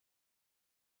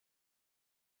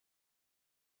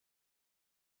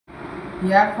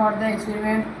Here for the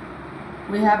experiment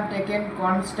we have taken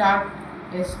cornstarch,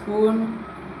 a spoon,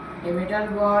 a metal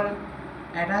ball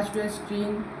attached to a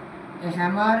string, a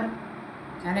hammer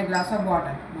and a glass of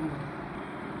water.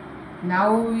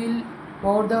 Now we will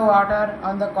pour the water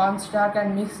on the cornstarch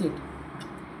and mix it.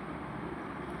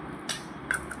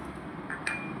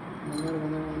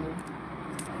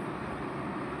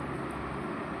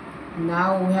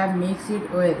 Now we have mixed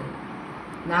it well.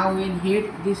 Now we will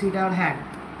heat this with our hand.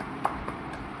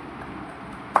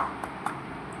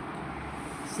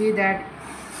 See that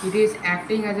it is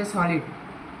acting as a solid.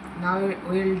 Now we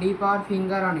will dip our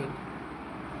finger on it.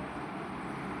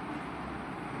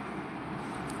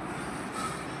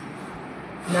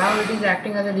 Now it is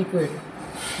acting as a liquid.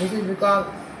 This is because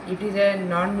it is a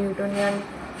non-Newtonian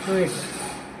fluid.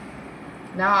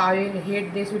 Now I will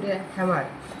hit this with a hammer.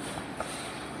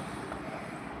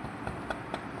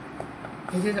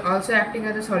 This is also acting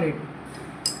as a solid.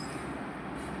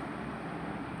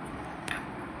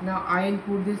 Now I will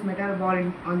put this metal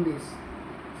ball on this.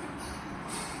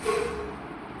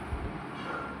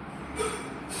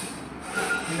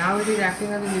 Now it is acting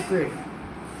as a liquid.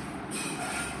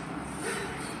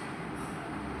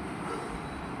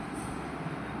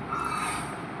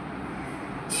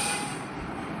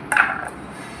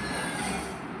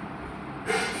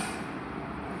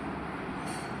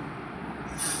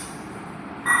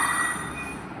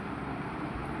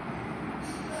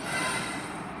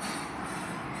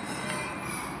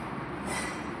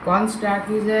 Cornstarch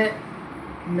is a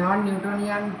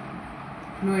non-Newtonian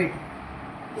fluid.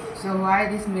 So why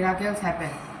these miracles happen?